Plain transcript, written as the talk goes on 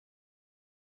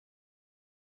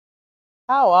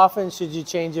How often should you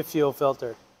change a fuel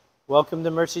filter? Welcome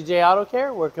to Mercie J Auto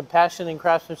Care, where compassion and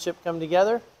craftsmanship come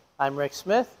together. I'm Rick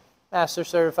Smith, Master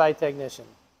Certified Technician.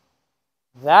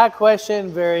 That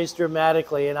question varies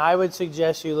dramatically, and I would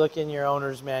suggest you look in your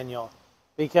owner's manual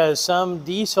because some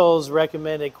diesels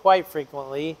recommend it quite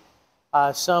frequently.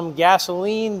 Some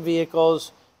gasoline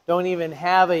vehicles don't even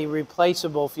have a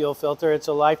replaceable fuel filter. It's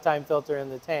a lifetime filter in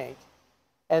the tank.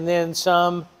 And then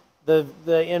some, the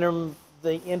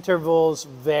intervals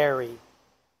vary.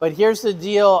 But here's the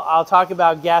deal. I'll talk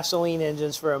about gasoline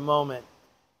engines for a moment.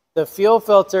 The fuel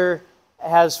filter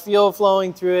has fuel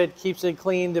flowing through it, keeps it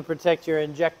clean to protect your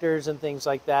injectors and things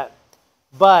like that.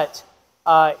 But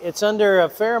it's under a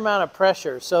fair amount of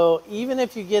pressure. So even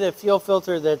if you get a fuel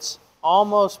filter that's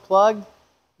almost plugged,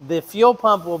 the fuel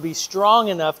pump will be strong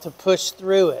enough to push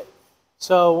through it.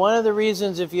 So one of the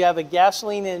reasons if you have a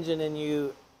gasoline engine and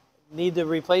you need to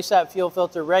replace that fuel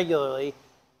filter regularly,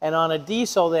 and on a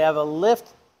diesel they have a lift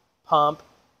pump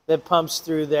that pumps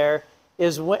through there,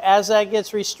 is as that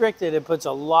gets restricted, it puts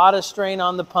a lot of strain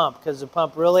on the pump because the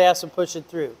pump really has to push it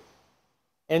through.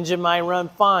 Engine might run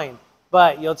fine,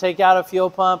 but you'll take out a fuel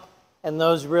pump and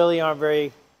those really aren't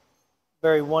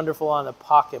very wonderful on the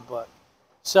pocketbook.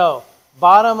 So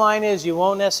bottom line is you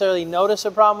won't necessarily notice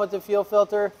a problem with the fuel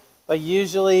filter, but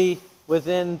usually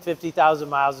within 50,000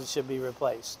 miles it should be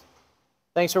replaced.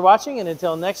 Thanks for watching, and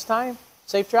until next time,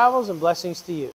 safe travels and blessings to you.